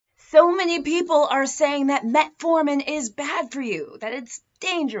So many people are saying that metformin is bad for you, that it's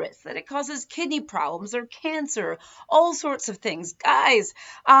dangerous, that it causes kidney problems or cancer, all sorts of things. Guys,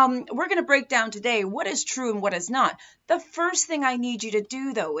 we're going to break down today what is true and what is not. The first thing I need you to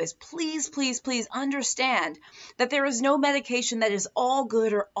do, though, is please, please, please understand that there is no medication that is all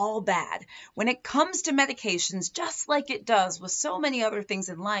good or all bad. When it comes to medications, just like it does with so many other things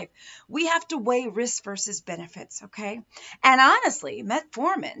in life, we have to weigh risk versus benefits, okay? And honestly,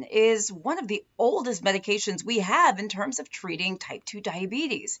 metformin is one of the oldest medications we have in terms of treating type 2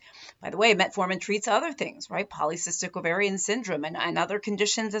 diabetes. By the way, metformin treats other things, right? Polycystic ovarian syndrome and other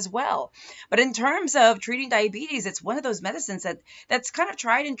conditions as well. But in terms of treating diabetes, it's one of those medicines that's kind of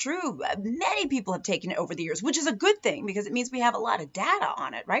tried and true. Many people have taken it over the years, which is a good thing because it means we have a lot of data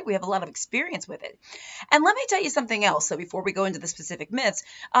on it, right? We have a lot of experience with it. And let me tell you something else. So before we go into the specific myths,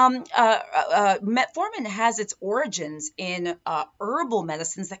 metformin has its origins in herbal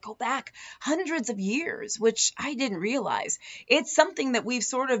medicines that go back hundreds of years, which I didn't realize. It's something that we've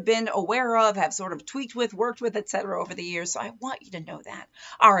sort of been aware of, have sort of tweaked with, worked with, etc. over the years. So I want you to know that.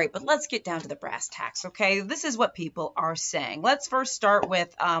 All right, but let's get down to the brass tacks, okay? This is what people are saying. Let's first start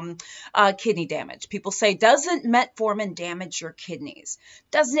with kidney damage. People say, doesn't metformin damage your kidneys?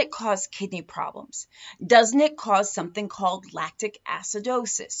 Doesn't it cause kidney problems? Doesn't it cause something called lactic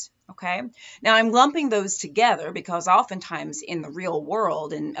acidosis? Okay. Now I'm lumping those together because oftentimes in the real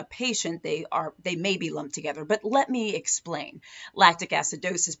world in a patient, they may be lumped together, but let me explain. Lactic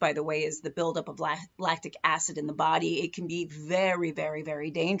acidosis, by the way, is the buildup of lactic acid in the body. It can be very, very,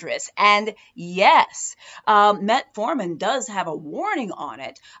 very dangerous. And yes, metformin does have a warning on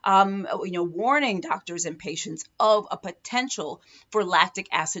it, warning doctors and patients of a potential for lactic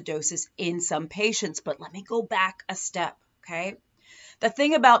acidosis in some patients. But let me go back a step. Okay. The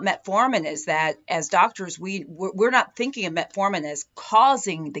thing about metformin is that as doctors, we're not thinking of metformin as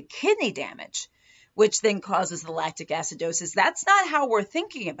causing the kidney damage, which then causes the lactic acidosis. That's not how we're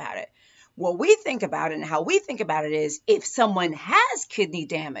thinking about it. What we think about it and how we think about it is if someone has kidney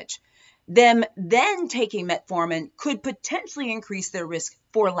damage, then taking metformin could potentially increase their risk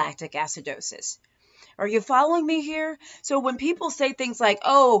for lactic acidosis. Are you following me here? So when people say things like,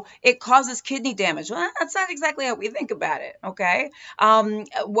 oh, it causes kidney damage, well, that's not exactly how we think about it, okay?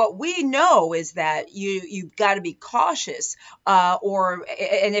 What we know is that you've got to be cautious,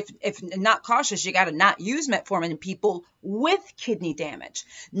 and if not cautious, you got to not use metformin in people with kidney damage.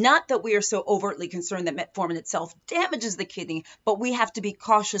 Not that we are so overtly concerned that metformin itself damages the kidney, but we have to be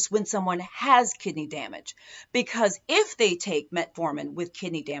cautious when someone has kidney damage. Because if they take metformin with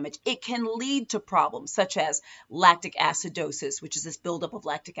kidney damage, it can lead to problems such as lactic acidosis, which is this buildup of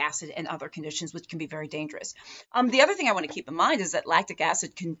lactic acid and other conditions, which can be very dangerous. The other thing I want to keep in mind is that lactic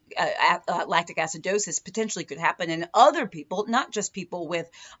acidosis potentially could happen in other people, not just people with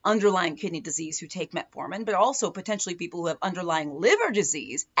underlying kidney disease who take metformin, but also potentially people who have underlying liver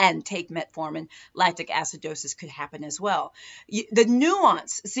disease and take metformin. Lactic acidosis could happen as well. The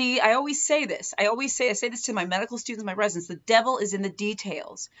nuance, see, I always say this. I say this to my medical students, my residents, the devil is in the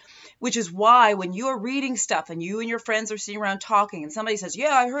details, which is why when you are reading stuff and you and your friends are sitting around talking and somebody says,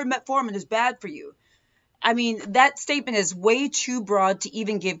 yeah, I heard metformin is bad for you. I mean, that statement is way too broad to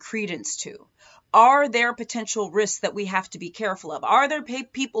even give credence to. Are there potential risks that we have to be careful of? Are there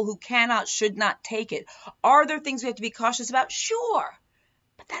people who should not take it? Are there things we have to be cautious about? Sure.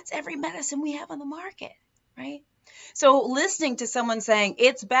 But that's every medicine we have on the market, right? So listening to someone saying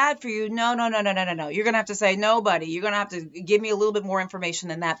it's bad for you, no. You're going to have to say, no, buddy, you're going to have to give me a little bit more information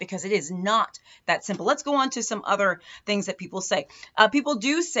than that because it is not that simple. Let's go on to some other things that people say. People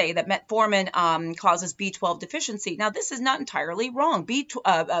do say that metformin causes B12 deficiency. Now, this is not entirely wrong.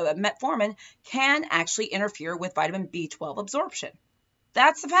 Metformin can actually interfere with vitamin B12 absorption.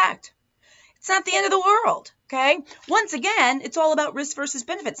 That's the fact. It's not the end of the world, okay? Once again, it's all about risk versus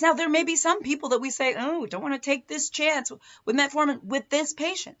benefits. Now, there may be some people that we say, oh, don't want to take this chance with metformin with this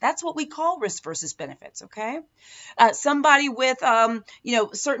patient. That's what we call risk versus benefits, okay? Somebody with,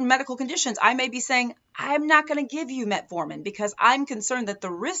 certain medical conditions, I may be saying, I'm not going to give you metformin because I'm concerned that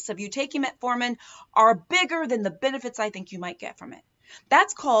the risks of you taking metformin are bigger than the benefits I think you might get from it.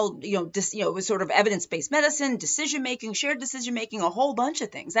 That's called, sort of evidence-based medicine, decision-making, shared decision-making, a whole bunch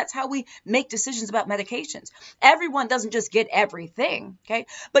of things. That's how we make decisions about medications. Everyone doesn't just get everything, okay?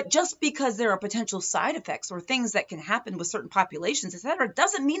 But just because there are potential side effects or things that can happen with certain populations, et cetera,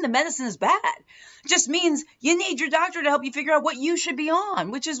 doesn't mean the medicine is bad. It just means you need your doctor to help you figure out what you should be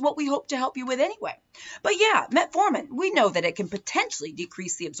on, which is what we hope to help you with anyway. But yeah, metformin, we know that it can potentially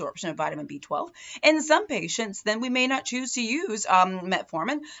decrease the absorption of vitamin B12. In some patients, then we may not choose to use taking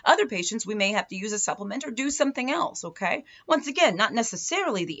metformin. Other patients, we may have to use a supplement or do something else, okay? Once again, not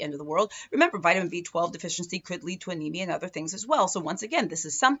necessarily the end of the world. Remember, vitamin B12 deficiency could lead to anemia and other things as well. So once again, this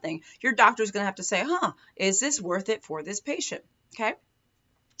is something your doctor is going to have to say, is this worth it for this patient, okay?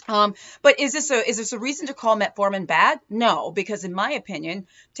 But is this a reason to call metformin bad? No, because in my opinion,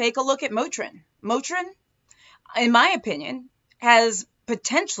 take a look at Motrin. Motrin, in my opinion, has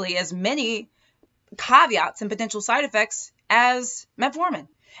potentially as many caveats and potential side effects as metformin.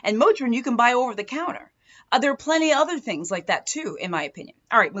 And Motrin you can buy over the counter. There are plenty of other things like that too, in my opinion.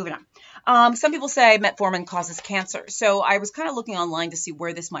 All right, moving on. Some people say metformin causes cancer. So I was kind of looking online to see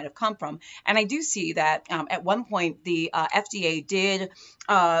where this might have come from. And I do see that at one point the FDA did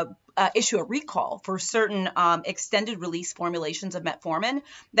issue a recall for certain extended release formulations of metformin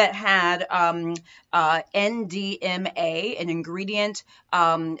that had NDMA, an ingredient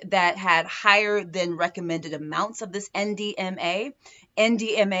that had higher than recommended amounts of this NDMA.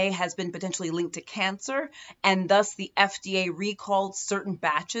 NDMA has been potentially linked to cancer, and thus the FDA recalled certain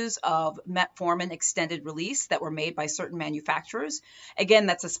batches of metformin extended release that were made by certain manufacturers. Again,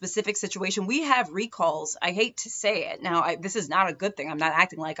 that's a specific situation. We have recalls. I hate to say it. Now, this is not a good thing. I'm not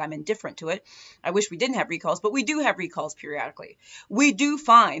acting like I'm indifferent to it. I wish we didn't have recalls, but we do have recalls periodically. We do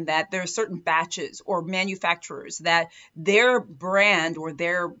find that there are certain batches or manufacturers that their brand or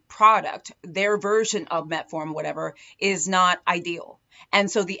their product, their version of metformin, whatever, is not ideal.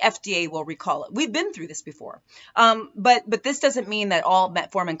 And so the FDA will recall it. We've been through this before. But this doesn't mean that all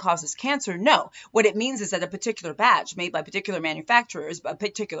metformin causes cancer. No. What it means is that a particular batch made by particular manufacturers, a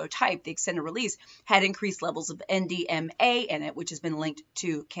particular type, the extended release, had increased levels of NDMA in it, which has been linked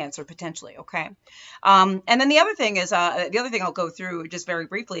to cancer potentially. Okay. And then the other thing is, the other thing I'll go through just very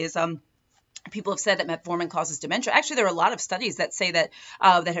briefly is, people have said that metformin causes dementia. Actually, there are a lot of studies that say that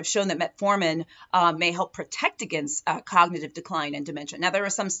that have shown that metformin may help protect against cognitive decline and dementia. Now, there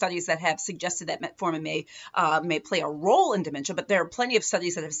are some studies that have suggested that metformin may play a role in dementia, but there are plenty of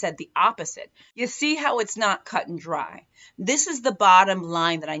studies that have said the opposite. You see how it's not cut and dry. This is the bottom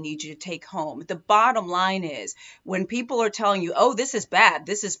line that I need you to take home. The bottom line is when people are telling you, oh, this is bad,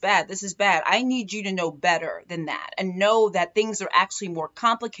 this is bad, this is bad, I need you to know better than that and know that things are actually more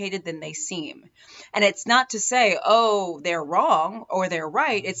complicated than they seem. And it's not to say, oh, they're wrong or they're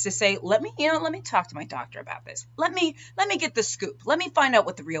right. It's to say, let me talk to my doctor about this. Let me get the scoop. Let me find out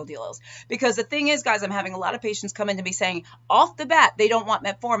what the real deal is. Because the thing is, guys, I'm having a lot of patients come in to me saying off the bat, they don't want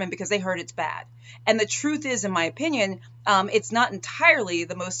metformin because they heard it's bad. And the truth is, in my opinion, it's not entirely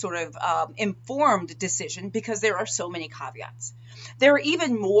the most sort of informed decision because there are so many caveats. There are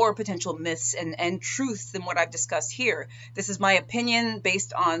even more potential myths and truths than what I've discussed here. This is my opinion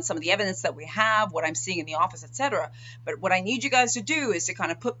based on some of the evidence that we have, what I'm seeing in the office, etc. But what I need you guys to do is to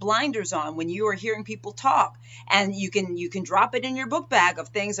kind of put blinders on when you are hearing people talk, and you can drop it in your book bag of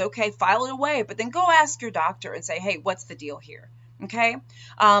things. Okay, file it away, but then go ask your doctor and say, hey, what's the deal here? Okay.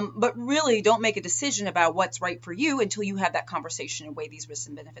 But really don't make a decision about what's right for you until you have that conversation and weigh these risks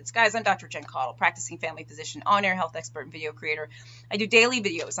and benefits. Guys, I'm Dr. Jen Caudle, practicing family physician, on-air health expert, and video creator. I do daily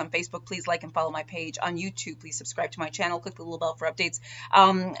videos on Facebook. Please like and follow my page. On YouTube, please subscribe to my channel. Click the little bell for updates.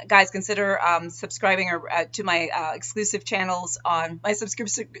 Guys, consider subscribing to my exclusive channels on my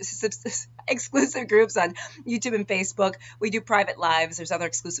exclusive groups on YouTube and Facebook. We do private lives. There's other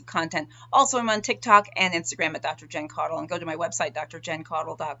exclusive content. Also, I'm on TikTok and Instagram at Dr. Jen Caudle, and go to my website,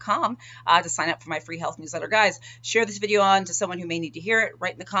 drjencaudle.com, to sign up for my free health newsletter. Guys, share this video on to someone who may need to hear it.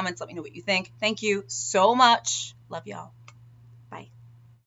 Write in the comments. Let me know what you think. Thank you so much. Love y'all.